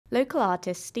Local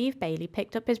artist Steve Bayley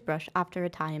picked up his brush after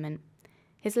retirement.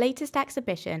 His latest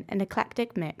exhibition, an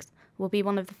eclectic mix, will be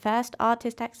one of the first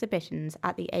artist exhibitions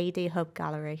at the AD Hub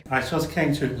Gallery. I sort of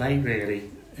came to it late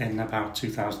really in about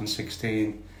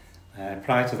 2016.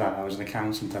 Prior to that I was an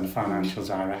accountant and financial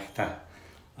director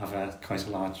of quite a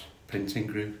large printing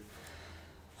group.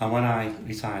 And when I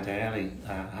retired early,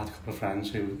 I had a couple of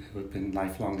friends who had been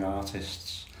lifelong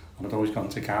artists, and I'd always gone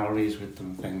to galleries with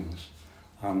them and things,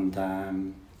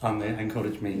 and they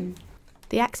encouraged me.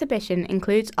 The exhibition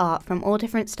includes art from all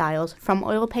different styles, from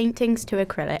oil paintings to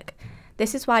acrylic.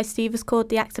 This is why Steve has called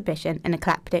the exhibition an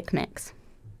eclectic mix.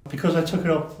 Because I took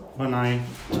it up when I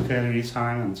took early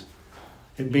retirement,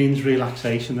 it means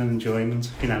relaxation and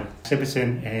enjoyment. You know,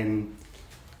 exhibiting in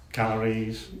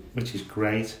galleries, which is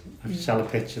great. If you sell a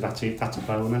picture, that's a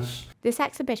bonus. This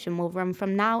exhibition will run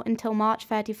from now until March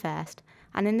 31st,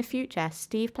 and in the future,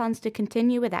 Steve plans to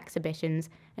continue with exhibitions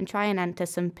and try and enter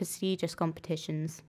some prestigious competitions.